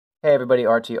Hey everybody,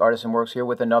 Artisan Works here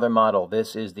with another model.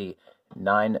 This is the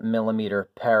 9mm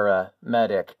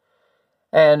ParaMEDIC.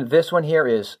 And this one here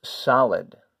is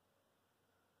solid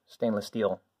stainless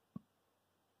steel,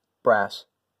 brass,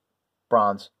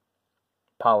 bronze,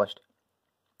 polished.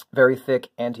 Very thick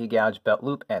anti-gouge belt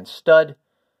loop and stud.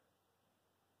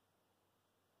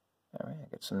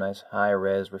 Alright, get some nice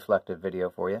high-res reflective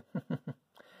video for you.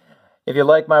 If you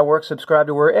like my work, subscribe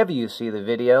to wherever you see the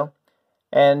video.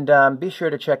 And be sure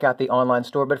to check out the online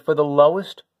store. But for the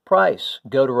lowest price,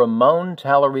 go to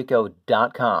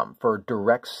RamonTallarico.com for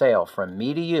direct sale from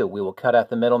me to you. We will cut out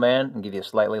the middleman and give you a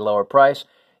slightly lower price.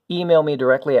 Email me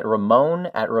directly at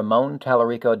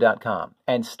Ramon@RamonTallarico.com.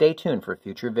 And stay tuned for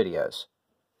future videos.